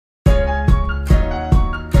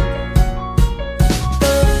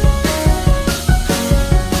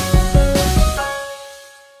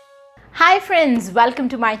friends, welcome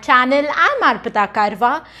to my channel. I'm Arpita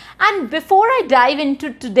Karwa, and before I dive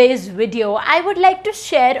into today's video, I would like to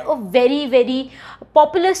share a very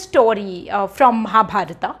popular story from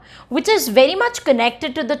Mahabharata, which is very much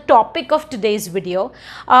connected to the topic of today's video.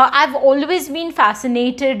 I've always been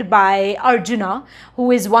fascinated by Arjuna,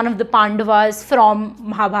 who is one of the Pandavas from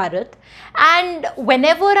Mahabharata, and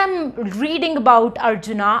whenever I'm reading about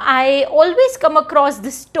Arjuna, I always come across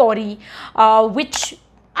this story which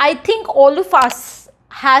I think all of us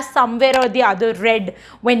has somewhere or the other read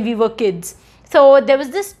when we were kids. So there was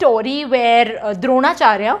this story where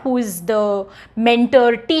Dronacharya, who is the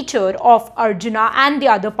mentor teacher of Arjuna and the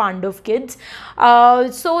other Pandav kids,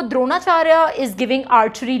 so Dronacharya is giving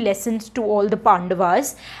archery lessons to all the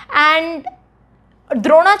Pandavas, and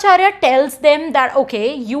Dronacharya tells them that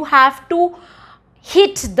okay, you have to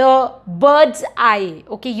hit the bird's eye.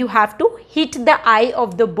 Okay, you have to hit the eye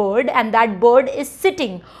of the bird, and that bird is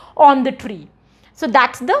sitting on the tree. So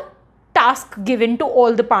that's the task given to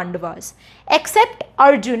all the Pandavas. Except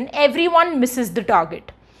Arjun, everyone misses the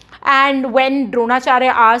target. And when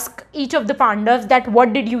Dronacharya asks each of the Pandavas that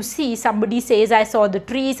what did you see, somebody says I saw the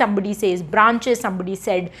tree, somebody says branches, somebody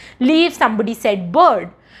said leaf, somebody said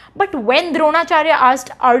bird. But when Dronacharya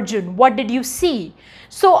asked Arjun, what did you see?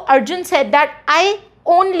 So Arjun said that I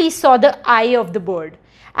only saw the eye of the bird.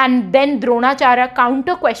 And then Dronacharya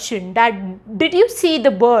counter questioned that did you see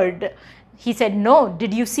the bird? He said no.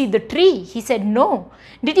 Did you see the tree? He said no.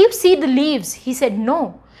 Did you see the leaves? He said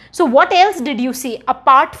no. So what else did you see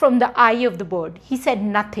apart from the eye of the bird? He said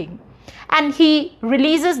nothing. And he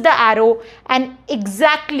releases the arrow, and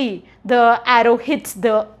exactly the arrow hits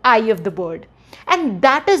the eye of the bird. And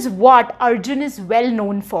that is what Arjun is well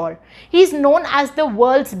known for. He is known as the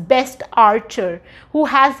world's best archer who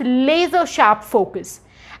has laser sharp focus.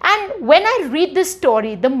 And when I read this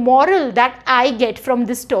story, the moral that I get from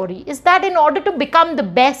this story is that in order to become the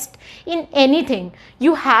best in anything,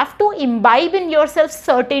 you have to imbibe in yourself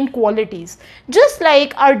certain qualities. Just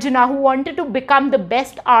like Arjuna, who wanted to become the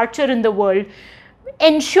best archer in the world,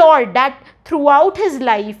 ensured that throughout his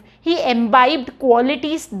life, he imbibed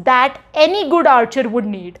qualities that any good archer would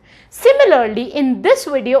need. Similarly, in this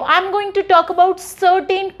video, I'm going to talk about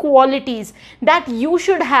certain qualities that you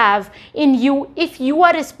should have in you if you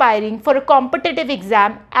are aspiring for a competitive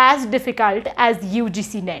exam as difficult as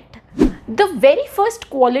UGC NET. The very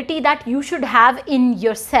first quality that you should have in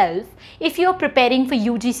yourself if you're preparing for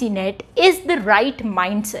UGC NET is the right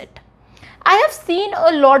mindset. I have seen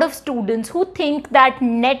a lot of students who think that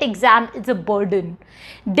NET exam is a burden.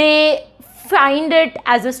 They find it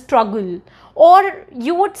as a struggle, or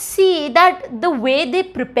you would see that the way they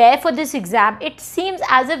prepare for this exam, it seems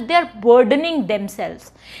as if they are burdening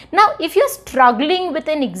themselves. Now, if you're struggling with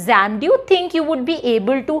an exam, do you think you would be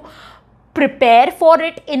able to prepare for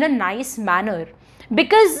it in a nice manner?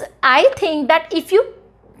 Because I think that if you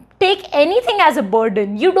take anything as a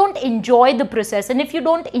burden, you don't enjoy the process, and if you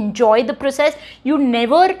don't enjoy the process, you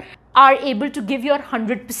never are able to give your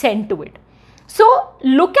 100% to it. So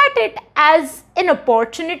look at it as an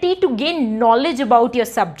opportunity to gain knowledge about your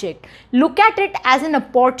subject. Look at it as an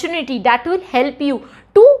opportunity that will help you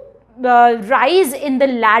to rise in the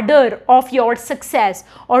ladder of your success,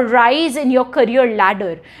 or rise in your career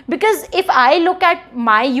ladder. Because if I look at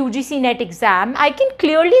my UGC NET exam, I can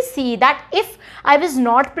clearly see that if I was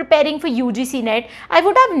not preparing for UGC NET, I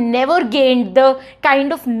would have never gained the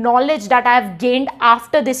kind of knowledge that I have gained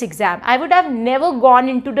after this exam. I would have never gone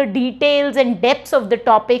into the details and depths of the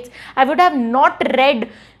topics. I would have not read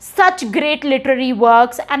such great literary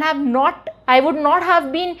works, and I would not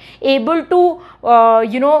have been able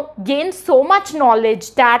to gain so much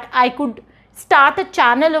knowledge that I could start a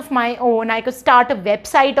channel of my own, I could start a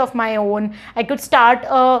website of my own, I could start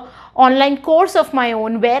a online course of my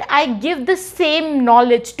own where I give the same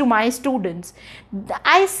knowledge to my students.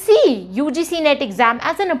 I see UGC NET exam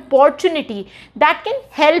as an opportunity that can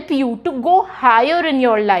help you to go higher in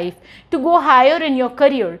your life, to go higher in your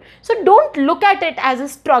career. So don't look at it as a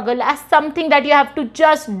struggle, as something that you have to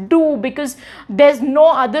just do because there's no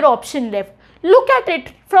other option left. Look at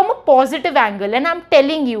it from a positive angle, and I'm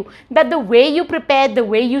telling you that the way you prepare, the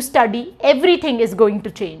way you study, everything is going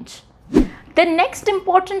to change. The next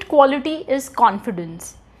important quality is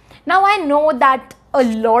confidence. Now I know that a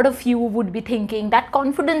lot of you would be thinking that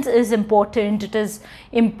confidence is important. It is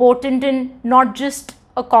important in not just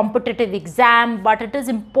a competitive exam, but it is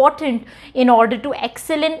important in order to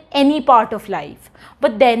excel in any part of life.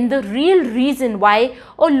 But then the real reason why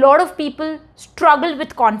a lot of people struggle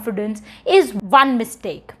with confidence is one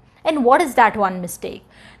mistake. And what is that one mistake?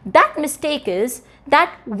 That mistake is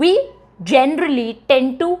that we generally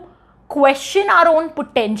tend to question our own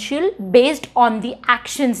potential based on the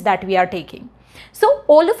actions that we are taking. So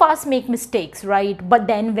all of us make mistakes, right? But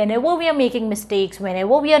then whenever we are making mistakes,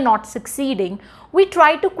 whenever we are not succeeding, we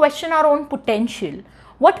try to question our own potential.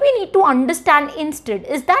 What we need to understand instead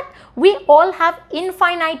is that we all have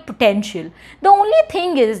infinite potential. The only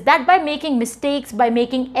thing is that by making mistakes, by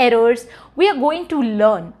making errors, we are going to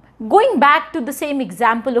learn. Going back to the same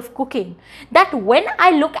example of cooking, that when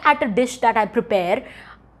I look at a dish that I prepare,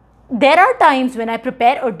 there are times when I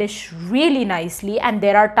prepare a dish really nicely and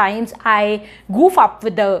there are times I goof up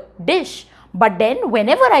with the dish. But then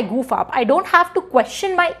whenever I goof up, I don't have to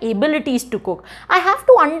question my abilities to cook. I have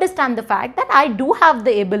to understand the fact that I do have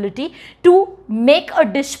the ability to make a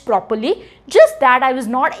dish properly, just that I was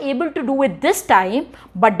not able to do it this time,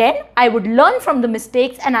 but then I would learn from the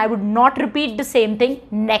mistakes and I would not repeat the same thing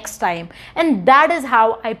next time. And that is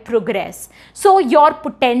how I progress. So your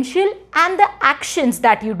potential and the actions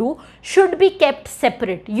that you do should be kept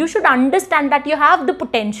separate. You should understand that you have the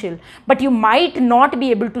potential, but you might not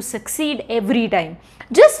be able to succeed every time.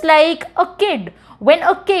 Just like a kid. When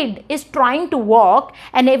a kid is trying to walk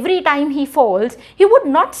and every time he falls, he would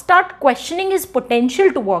not start questioning his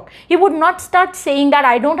potential to walk. He would not start saying that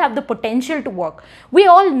I don't have the potential to walk. We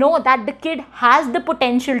all know that the kid has the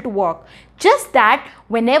potential to walk. Just that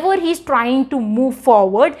whenever he's trying to move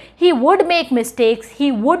forward, he would make mistakes,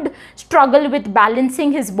 he would struggle with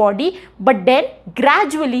balancing his body, but then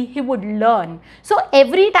gradually he would learn. So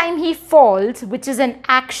every time he falls, which is an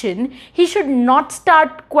action, he should not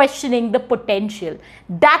start questioning the potential.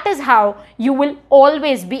 That is how you will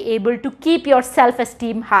always be able to keep your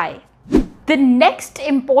self-esteem high. The next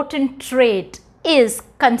important trait is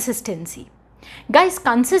consistency. Guys,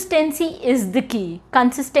 consistency is the key.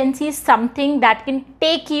 Consistency is something that can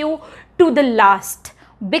take you to the last,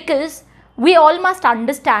 because we all must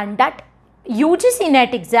understand that UGC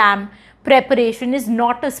NET exam preparation is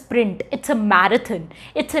not a sprint, it's a marathon,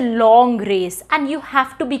 it's a long race, and you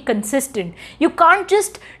have to be consistent. You can't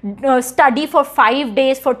just study for 5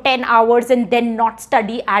 days for 10 hours and then not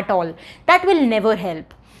study at all. That will never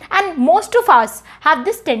help. And most of us have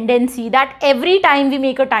this tendency that every time we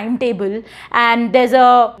make a timetable and there's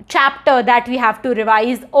a chapter that we have to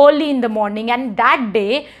revise early in the morning, and that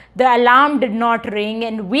day the alarm did not ring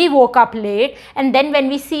and we woke up late, and then when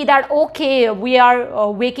we see that okay, we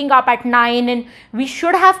are waking up at 9 and we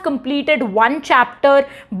should have completed one chapter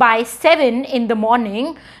by 7 in the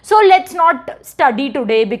morning, so let's not study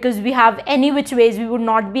today because we have any which ways we would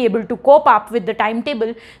not be able to cope up with the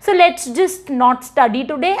timetable, so let's just not study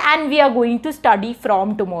today and we are going to study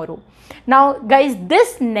from tomorrow. Now guys,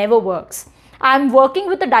 this never works. I'm working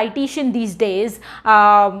with a dietitian these days,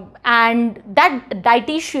 and that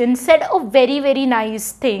dietitian said a very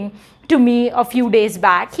nice thing to me a few days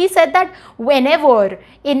back. He said that whenever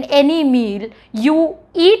in any meal you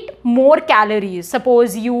eat more calories,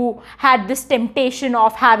 suppose you had this temptation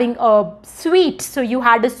of having a sweet, so you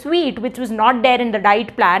had a sweet which was not there in the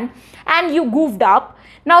diet plan and you goofed up.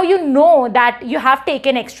 Now you know that you have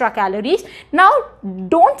taken extra calories. Now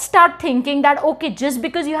don't start thinking that okay, just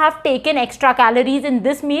because you have taken extra calories in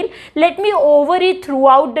this meal, let me overeat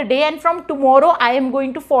throughout the day and from tomorrow I am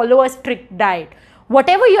going to follow a strict diet.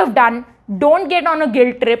 Whatever you have done, don't get on a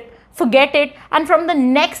guilt trip, forget it, and from the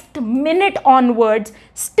next minute onwards,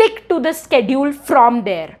 stick to the schedule from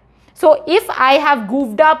there. So if I have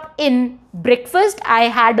goofed up in breakfast, I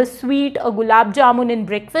had a sweet, a gulab jamun in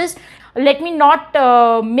breakfast, let me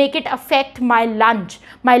not make it affect my lunch.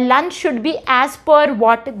 My lunch should be as per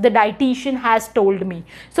what the dietitian has told me.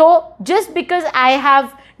 So just because I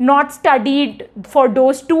have not studied for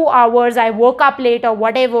those 2 hours, I woke up late or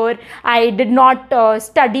whatever, I did not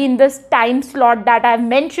study in this time slot that I have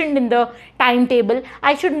mentioned in the timetable,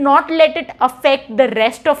 I should not let it affect the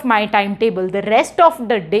rest of my timetable, the rest of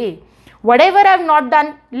the day. Whatever I have not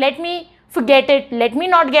done, let me forget it, let me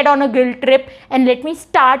not get on a guilt trip, and let me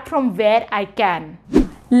start from where I can.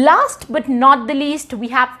 Last but not the least, we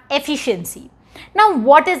have efficiency. Now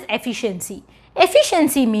what is efficiency?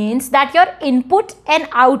 Efficiency means that your input and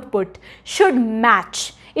output should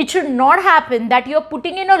match. It should not happen that you're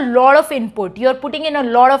putting in a lot of input, you're putting in a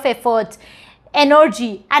lot of efforts,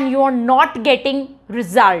 energy, and you're not getting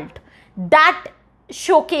result. That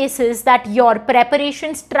showcases that your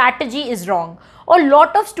preparation strategy is wrong. A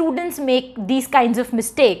lot of students make these kinds of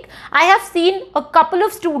mistakes. I have seen a couple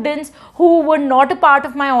of students who were not a part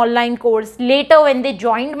of my online course. Later when they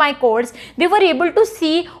joined my course, they were able to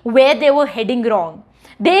see where they were heading wrong.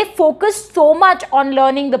 They focused so much on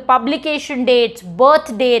learning the publication dates,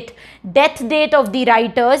 birth date, death date of the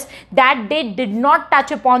writers, that they did not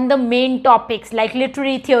touch upon the main topics like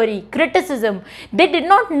literary theory, criticism. They did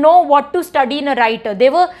not know what to study in a writer.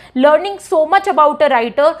 They were learning so much about a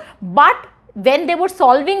writer, but when they were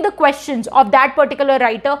solving the questions of that particular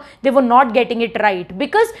writer, they were not getting it right,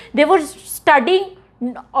 because they were studying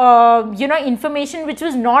information which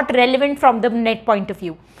was not relevant from the NET point of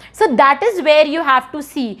view. So that is where you have to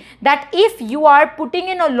see that if you are putting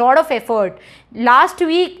in a lot of effort. Last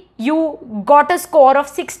week you got a score of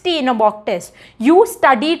 60 in a mock test. You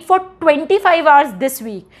studied for 25 hours this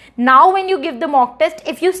week. Now when you give the mock test,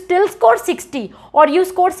 if you still score 60 or you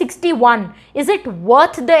score 61, is it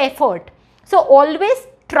worth the effort? So always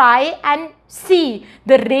try and see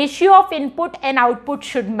the ratio of input and output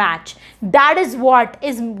should match. That is what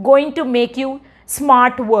is going to make you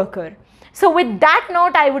smart worker. So with that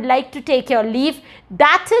note, I would like to take your leave.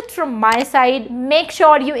 That's it from my side. Make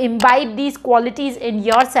sure you imbibe these qualities in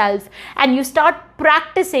yourself and you start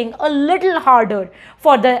practicing a little harder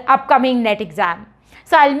for the upcoming NET exam.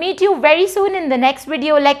 So I'll meet you very soon in the next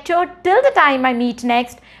video lecture. Till the time I meet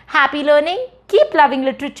next, happy learning, keep loving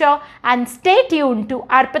literature, and stay tuned to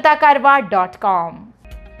arpitakarwa.com.